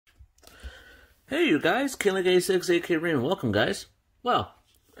Hey you guys, King86 AK Raymond, welcome guys. Well,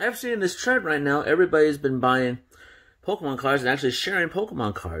 I've seen this trend right now, everybody's been buying Pokemon cards and actually sharing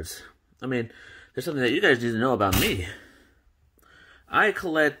Pokemon cards. I mean, there's something that you guys need to know about me. I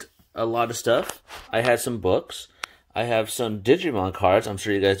collect a lot of stuff. I had some books. I have some Digimon cards. I'm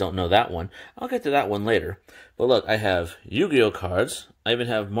sure you guys don't know that one. I'll get to that one later. But look, I have Yu-Gi-Oh cards. I even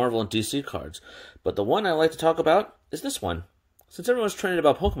have Marvel and DC cards. But the one I like to talk about is this one. Since everyone's trending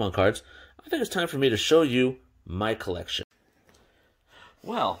about Pokemon cards, I think it's time for me to show you my collection.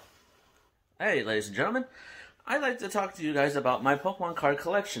 Well, hey ladies and gentlemen, I'd like to talk to you guys about my Pokemon card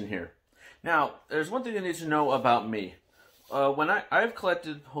collection here. Now, there's one thing you need to know about me. I've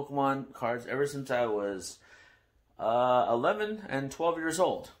collected Pokemon cards ever since I was 11 and 12 years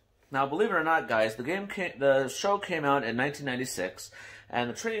old. Now, believe it or not, guys, the show came out in 1996,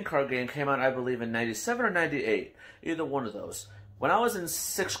 and the trading card game came out, I believe, in 97 or 98, either one of those. When I was in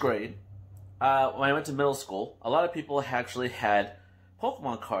 6th grade, when I went to middle school, a lot of people actually had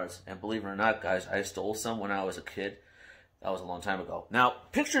Pokemon cards, and believe it or not, guys, I stole some when I was a kid. That was a long time ago. Now,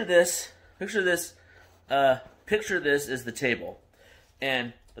 picture this is the table,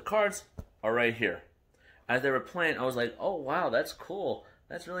 and the cards are right here. As they were playing, I was like, oh wow, that's cool.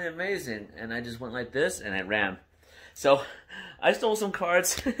 That's really amazing. And I just went like this, and I ran. So, I stole some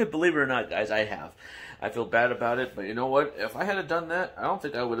cards. Believe it or not, guys, I have. I feel bad about it, but you know what? If I had done that, I don't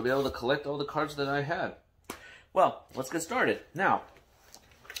think I would have been able to collect all the cards that I had. Well, let's get started. Now,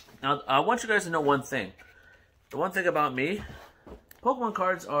 I want you guys to know one thing. The one thing about me, Pokemon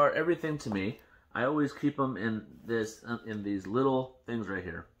cards are everything to me. I always keep them in these little things right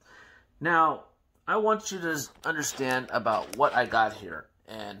here. Now, I want you to understand about what I got here.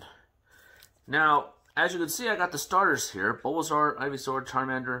 And now, as you can see, I got the starters here: Bulbasaur, Ivysaur,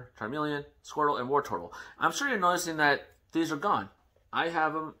 Charmander, Charmeleon, Squirtle, and Wartortle. I'm sure you're noticing that these are gone. I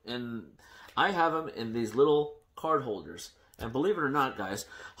have them in these little card holders. And believe it or not, guys,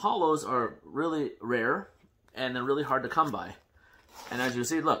 holos are really rare and they're really hard to come by. And as you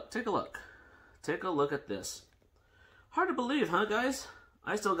see, look, take a look. Take a look at this. Hard to believe, huh, guys?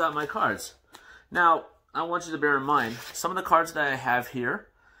 I still got my cards. Now, I want you to bear in mind, some of the cards that I have here,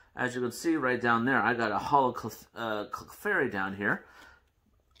 as you can see right down there, I got a Holo Clefairy down here.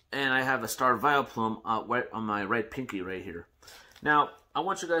 And I have a Star Vileplume right on my right pinky right here. Now, I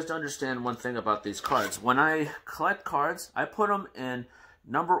want you guys to understand one thing about these cards. When I collect cards, I put them in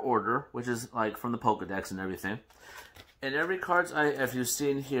number order, which is like from the Pokedex and everything. And every cards if you've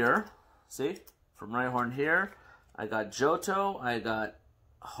seen here, see, from Rhyhorn here, I got Johto, I got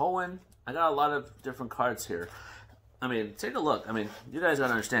Hoenn, I got a lot of different cards here. I mean, take a look. I mean, you guys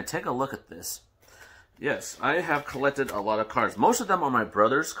gotta understand. Take a look at this. Yes, I have collected a lot of cards. Most of them are my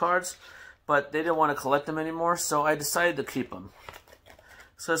brother's cards, but they didn't want to collect them anymore, so I decided to keep them.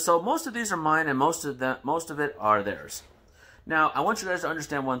 So most of these are mine, and most of it are theirs. Now, I want you guys to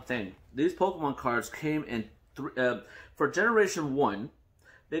understand one thing. These Pokemon cards came in for Generation 1.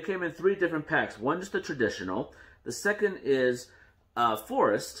 They came in 3 different packs. One is the traditional. The second is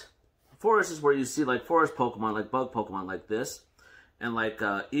Forest. Forest is where you see like forest Pokemon, like bug Pokemon, like this, and like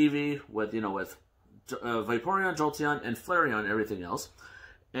Eevee with Vaporeon, Jolteon, and Flareon, and everything else.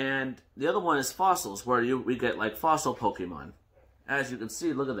 And the other one is Fossils, where we get like fossil Pokemon. As you can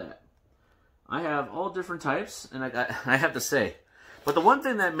see, look at that. I have all different types, and I have to say, but the one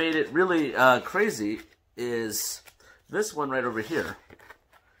thing that made it really crazy is this one right over here.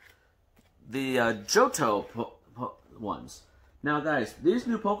 The Johto ones. Now, guys, these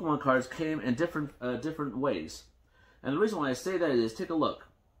new Pokemon cards came in different ways. And the reason why I say that is, take a look.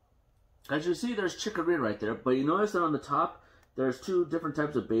 As you see, there's Chikorita right there, but you notice that on the top, there's 2 different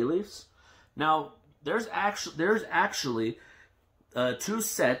types of Bayleefs. Now, there's actually 2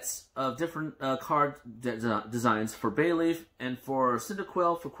 sets of different card designs for Bayleef and for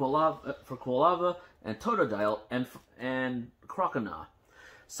Cyndaquil, for Quilava, and Totodile, and Croconaw.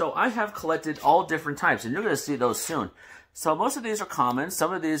 So I have collected all different types, and you're going to see those soon. So most of these are common.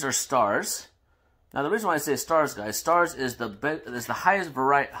 Some of these are stars. Now the reason why I say stars, guys, stars is the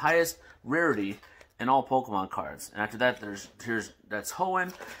highest rarity in all Pokemon cards. And after that, that's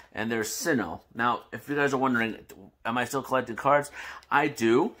Hoenn, and there's Sinnoh. Now, if you guys are wondering, am I still collecting cards? I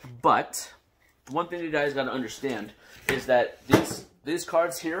do, but one thing you guys got to understand is that these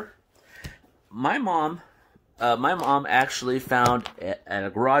cards here, my mom actually found at a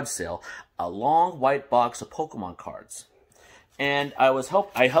garage sale a long white box of Pokemon cards. And I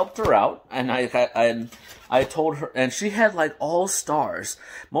helped her out, and I told her, and she had like all stars.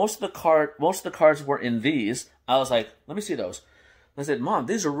 Most of the cards were in these. I was like, let me see those. I said, Mom,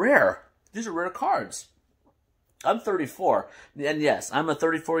 these are rare. These are rare cards. I'm 34, and yes, I'm a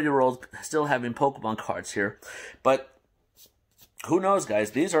 34-year-old still having Pokemon cards here, but who knows,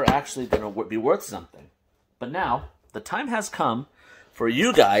 guys? These are actually going to be worth something. But now, the time has come for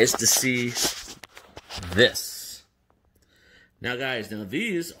you guys to see this. Now, guys,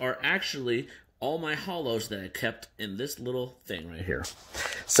 these are actually all my holos that I kept in this little thing right here.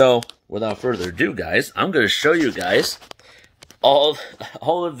 So, without further ado, guys, I'm going to show you guys all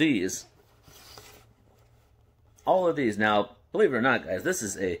of these. All of these. Now, believe it or not, guys, this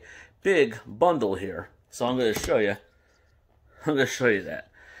is a big bundle here. So I'm going to show you. I'm going to show you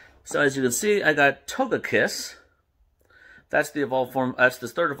that. So as you can see, I got Togekiss. That's the evolved form. That's the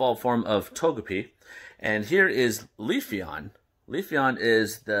third evolved form of Togepi. And here is Leafeon. Leafeon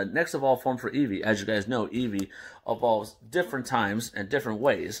is the next evolved form for Eevee. As you guys know, Eevee evolves different times and different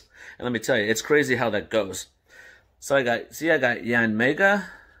ways. And let me tell you, it's crazy how that goes. So I got Yanmega,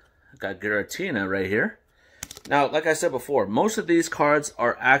 I got Giratina right here. Now, like I said before, most of these cards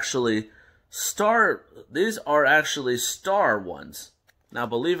are actually star ones. Now,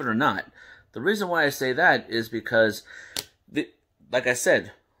 believe it or not, the reason why I say that is because, like I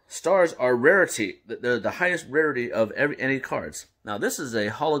said, stars are rarity. They're the highest rarity of any cards. Now, this is a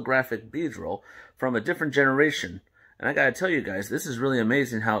holographic Beedrill from a different generation. And I gotta tell you guys, this is really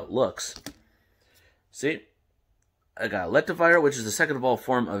amazing how it looks. See? I got Electivire, which is the second evolved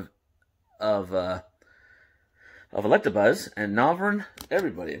form of Electabuzz, and Noivern,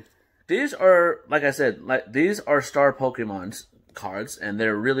 everybody. These are, like I said, these are star Pokemon cards, and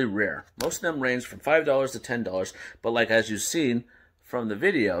they're really rare. Most of them range from $5 to $10, but like as you've seen from the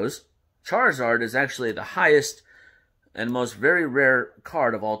videos, Charizard is actually the highest and most very rare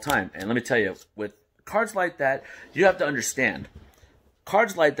card of all time. And let me tell you, with cards like that, you have to understand,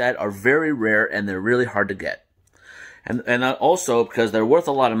 cards like that are very rare and they're really hard to get. And also, because they're worth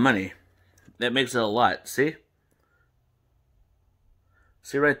a lot of money, that makes it a lot. See?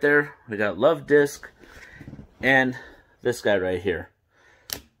 See right there? We got Love Disc and this guy right here.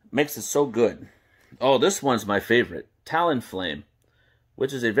 Makes it so good. Oh, this one's my favorite. Talonflame,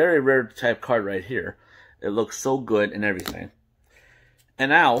 which is a very rare type card right here. It looks so good and everything. And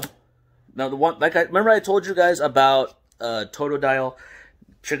now the one, remember I told you guys about Totodile,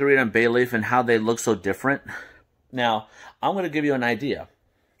 Chikorita, and Bayleaf and how they look so different? Now, I'm going to give you an idea.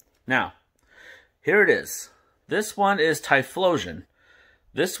 Now, here it is. This one is Typhlosion.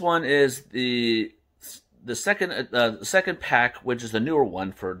 This one is the second pack, which is the newer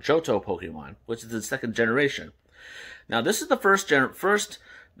one for Johto Pokemon, which is the second generation. Now, this is the first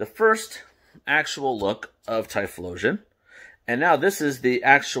actual look of Typhlosion, and now this is the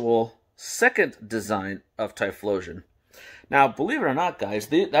actual second design of Typhlosion. Now, believe it or not, guys,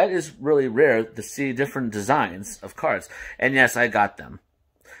 that is really rare to see different designs of cards. And yes, I got them.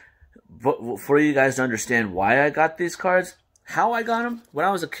 But for you guys to understand why I got these cards, how I got them, when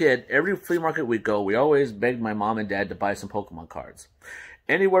I was a kid, every flea market we go, we always begged my mom and dad to buy some Pokemon cards.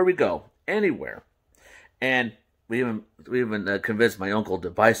 Anywhere we go, anywhere. And we even convinced my uncle to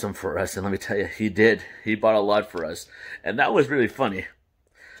buy some for us. And let me tell you, he did. He bought a lot for us. And that was really funny.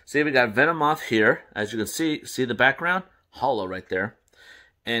 See, we got Venomoth here. As you can see the background? Holo right there.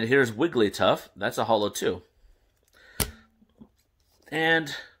 And here's Wigglytuff. That's a holo too.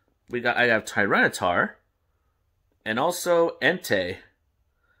 And I have Tyranitar. And also Entei.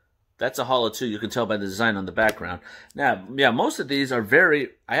 That's a holo too. You can tell by the design on the background. Now, yeah, most of these are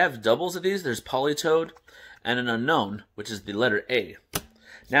I have doubles of these. There's Politoed and an Unknown, which is the letter A.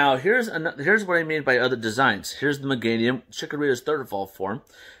 Now, here's what I mean by other designs. Here's the Meganium, Chikorita's third evolved form.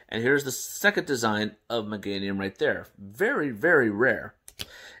 And here's the second design of Meganium right there. Very, very rare.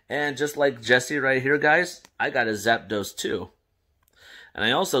 And just like Jesse right here, guys, I got a Zapdos too. And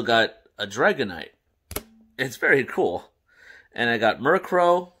I also got a Dragonite. It's very cool. And I got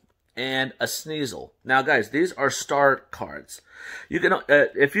Murkrow and a Sneasel. Now, guys, these are star cards. You can,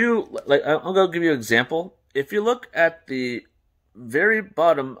 if you, like, I'm going to give you an example. If you look at the very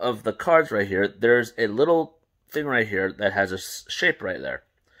bottom of the cards right here, there's a little thing right here that has a shape right there.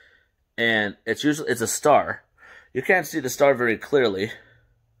 And it's a star. You can't see the star very clearly.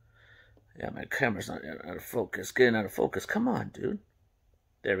 Yeah, my camera's not out of focus. Getting out of focus. Come on, dude.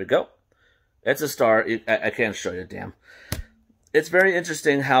 There we go. It's a star. I can't show you, damn. It's very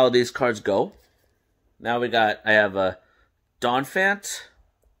interesting how these cards go. Now I have a Donphan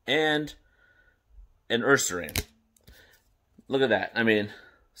and an Ursaring. Look at that. I mean,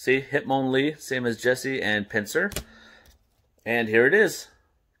 see, Hitmonlee, same as Jesse and Pinsir. And here it is.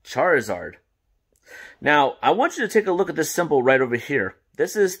 Charizard. Now, I want you to take a look at this symbol right over here.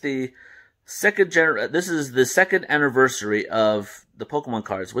 This is the second anniversary of the Pokemon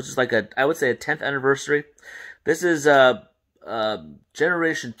cards, which is like I would say a 10th anniversary. This is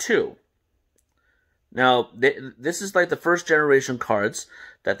Generation 2. Now, this is like the first generation cards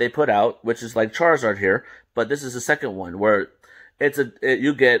that they put out, which is like Charizard here, but this is the second one where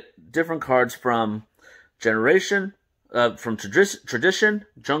you get different cards from Generation, from Tradition,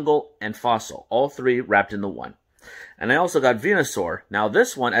 Jungle, and Fossil, all three wrapped into one. And I also got Venusaur. Now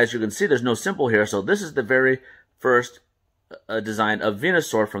this one, as you can see, there's no symbol here, so this is the very first design of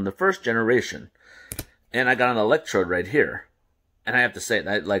Venusaur from the first generation. And I got an Electrode right here. And I have to say,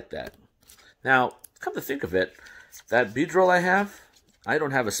 I like that. Now, come to think of it, that Beedrill I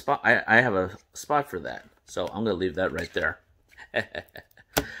don't have a spot. I have a spot for that. So I'm going to leave that right there.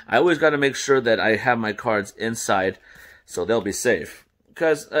 I always got to make sure that I have my cards inside so they'll be safe.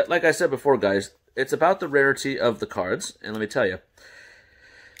 Because, like I said before, guys, it's about the rarity of the cards. And let me tell you,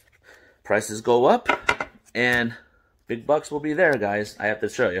 prices go up and big bucks will be there, guys. I have to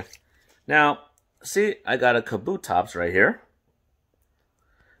show you. Now, see, I got a Kabutops right here.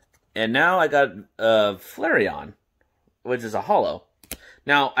 And now I got Flareon, which is a holo.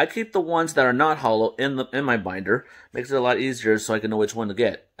 Now, I keep the ones that are not holo in my binder. Makes it a lot easier so I can know which one to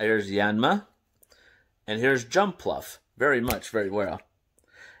get. Here's Yanma. And here's Jumpluff. Very well.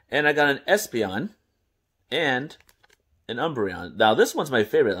 And I got an Espeon and an Umbreon. Now, this one's my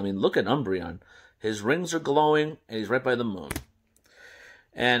favorite. I mean, look at Umbreon. His rings are glowing, and he's right by the moon.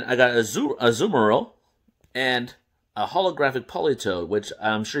 And I got a Azumarill and a holographic Politoed, which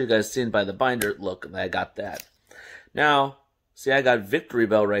I'm sure you guys seen by the binder. Look, I got that. Now, see, I got Victory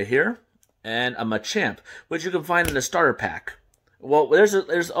Bell right here, and a Machamp, which you can find in a starter pack. Well,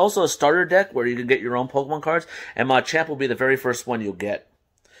 there's also a starter deck where you can get your own Pokemon cards, and Machamp will be the very first one you'll get.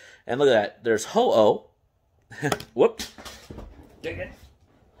 And look at that. There's Ho-Oh. Whoop.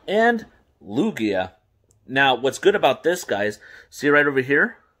 And Lugia. Now, what's good about this, guys, see right over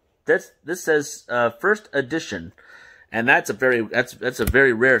here? This says first edition. And that's a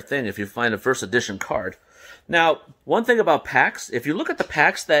very rare thing if you find a first edition card. Now, one thing about packs, if you look at the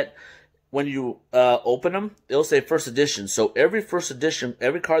packs that when you open them, it'll say first edition. So every first edition,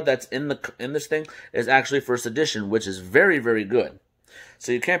 every card that's in this thing is actually first edition, which is very, very good.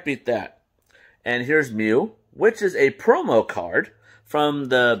 So you can't beat that. And here's Mew, which is a promo card from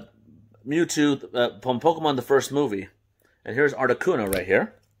the Mewtwo, from Pokemon the first movie. And here's Articuno right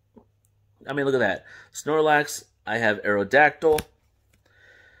here. I mean, look at that. Snorlax, I have Aerodactyl.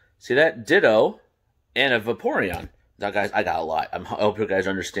 See that? Ditto. And a Vaporeon. Now, guys, I got a lot. I hope you guys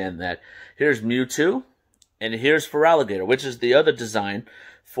understand that. Here's Mewtwo. And here's Feraligatr, which is the other design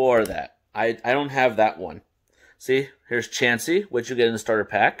for that. I don't have that one. See? Here's Chansey, which you get in the starter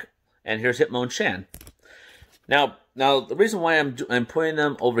pack. And here's Hitmonchan. Now, the reason why I'm putting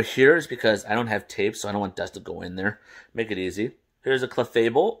them over here is because I don't have tape, so I don't want dust to go in there. Make it easy. Here's a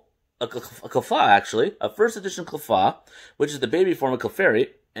Clefable. A Clefairy, actually. A first edition Clefairy, which is the baby form of Clefairy.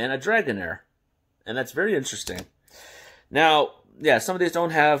 And a Dragonair. And that's very interesting. Now, yeah, some of these don't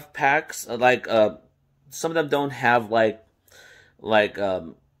have packs. Some of them don't have,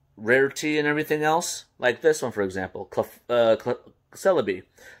 rarity and everything else. Like this one, for example. Celebi.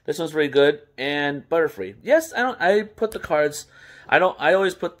 This one's very good. And Butterfree. Yes, I put the cards... I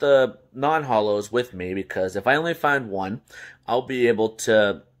always put the non-holos with me, because if I only find one, I'll be able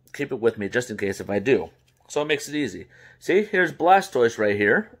to keep it with me just in case if I do. So it makes it easy. See, here's Blastoise right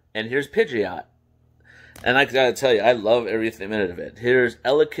here. And here's Pidgeot. And I gotta tell you, I love every minute of it. Here's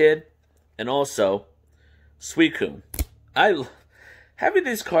Elekid, and also Suicune. Having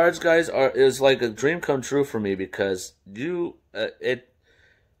these cards, guys, is like a dream come true for me, because these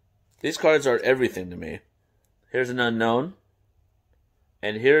cards are everything to me. Here's an Unknown,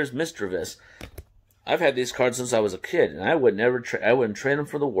 and here's Misdreavus. I've had these cards since I was a kid, and I wouldn't trade them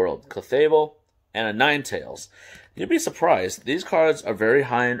for the world. Clefable and a Ninetales. You'd be surprised. These cards are very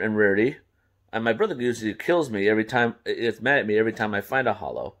high in rarity. And my brother usually kills me every time, it's mad at me every time I find a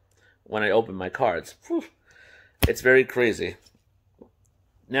holo when I open my cards. Whew. It's very crazy.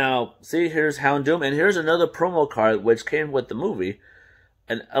 Now, see, here's Houndoom, and here's another promo card which came with the movie,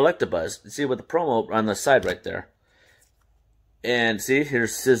 an Electabuzz. See, with the promo on the side right there. And see,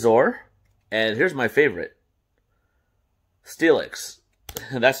 here's Scizor, and here's my favorite, Steelix.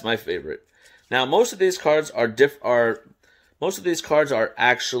 That's my favorite. Now, most of these cards are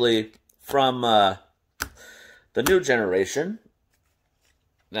actually from the new generation.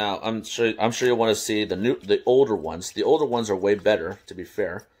 Now, I'm sure you'll want to see the older ones. The older ones are way better, to be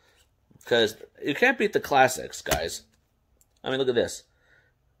fair, because you can't beat the classics, guys. I mean, look at this: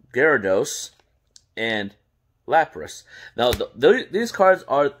 Gyarados and Lapras. Now, these cards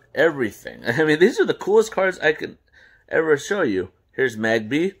are everything. I mean, these are the coolest cards I can ever show you. Here's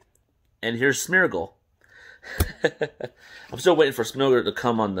Magby, and here's Smeargle. I'm still waiting for Snogar to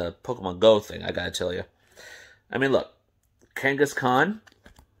come on the Pokemon Go thing, I gotta tell you. I mean, look. Kangaskhan.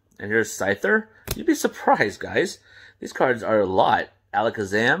 And here's Scyther. You'd be surprised, guys. These cards are alot.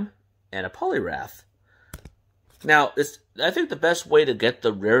 Alakazam. And a Poliwrath. Now, I think the best way to get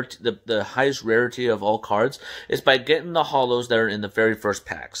the rarity, the highest rarity of all cards is by getting the holos that are in the very first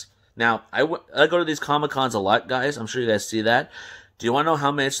packs. Now, I go to these Comic-Cons a lot, guys. I'm sure you guys see that. Do you want to know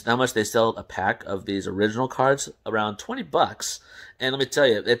how much they sell a pack of these original cards? Around $20. And let me tell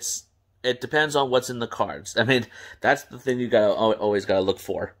you, it depends on what's in the cards. I mean, that's the thing you always gotta look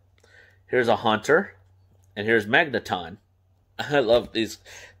for. Here's a Haunter, and here's Magneton. I love these.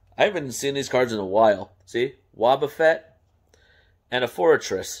 I haven't seen these cards in a while. See? Wobbuffet and a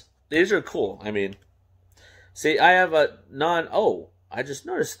Fortress. These are cool. I mean, see, I have a I just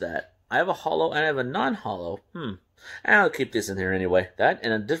noticed that. I have a holo and I have a non-holo. And I'll keep this in here anyway. That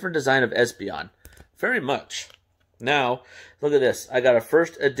and a different design of Espeon. Very much. Now, look at this. I got a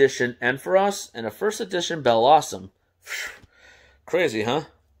first edition Ampharos and a first edition Bellossom. Crazy, huh?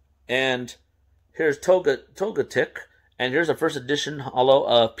 And here's Togetic. And here's a first edition holo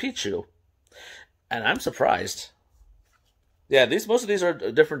of Pichu. And I'm surprised. Yeah, most of these are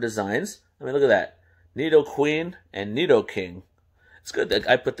different designs. I mean, look at that. Nidoqueen and Nidoking. It's good that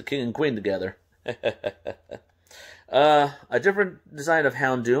I put the king and queen together. A different design of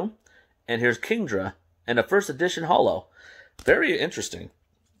Houndoom. And here's Kingdra. And a first edition holo. Very interesting.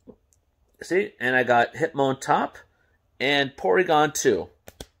 See? And I got Hitmontop and Porygon 2.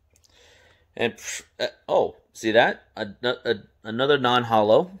 And, see that? Another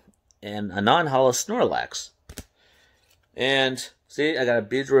non-holo. And a non-holo Snorlax. And, see, I got a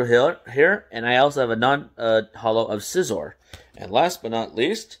Beedrill here. And I also have a non-holo of Scizor. And last but not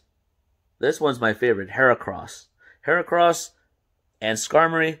least, this one's my favorite, Heracross. Heracross and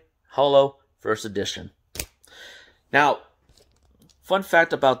Skarmory holo first edition. Now, fun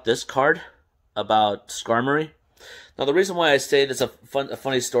fact about this card, about Skarmory. Now, the reason why I say it's a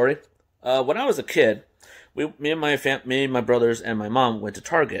funny story, when I was a kid, me and my brothers and my mom went to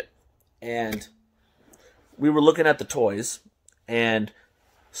Target, and we were looking at the toys, and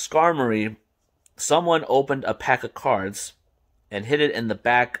Skarmory, someone opened a pack of cards and hid it in the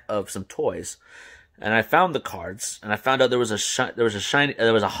back of some toys. And I found the cards, and I found out there was a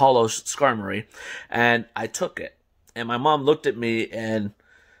holo Skarmory, and I took it. And my mom looked at me, and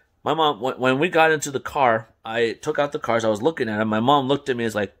my mom, when we got into the car, I took out the cards, I was looking at them, my mom looked at me and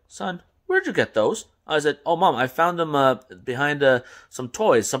was like, "Son, where'd you get those?" I said, "Oh, Mom, I found them behind some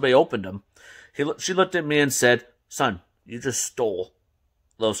toys. Somebody opened them." She looked at me and said, "Son, you just stole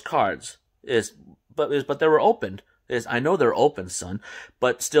those cards." But they were opened. I know they're open, son,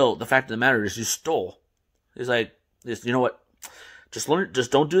 but still, the fact of the matter is you stole. He's like, you know what? Just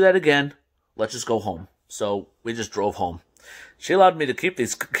don't do that again. Let's just go home. So we just drove home. She allowed me to keep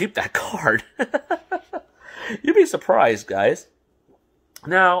that card. You'd be surprised, guys.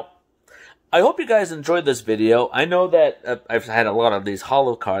 Now, I hope you guys enjoyed this video. I know that I've had a lot of these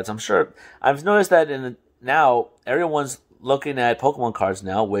holo cards. I'm sure I've noticed that now everyone's looking at Pokemon cards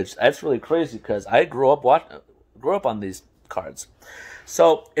now, which that's really crazy because I grew up on these cards.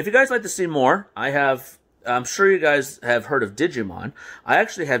 So if you guys like to see more, I'm sure you guys have heard of Digimon. I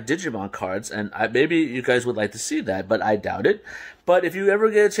actually have Digimon cards, and maybe you guys would like to see that, but I doubt it. But if you ever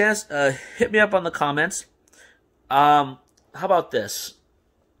get a chance, hit me up on the comments. How about this?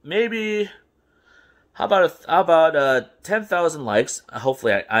 Maybe, how about 10,000 likes?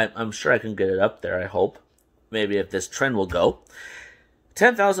 Hopefully, I'm sure I can get it up there, I hope. Maybe if this trend will go.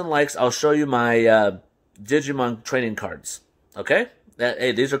 10,000 likes, I'll show you my Digimon trading cards. Okay?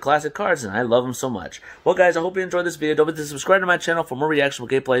 Hey, these are classic cards, and I love them so much. Well, guys, I hope you enjoyed this video. Don't forget to subscribe to my channel for more reactionable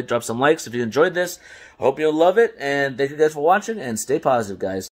gameplay. Drop some likes if you enjoyed this. I hope you'll love it, and thank you guys for watching, and stay positive, guys.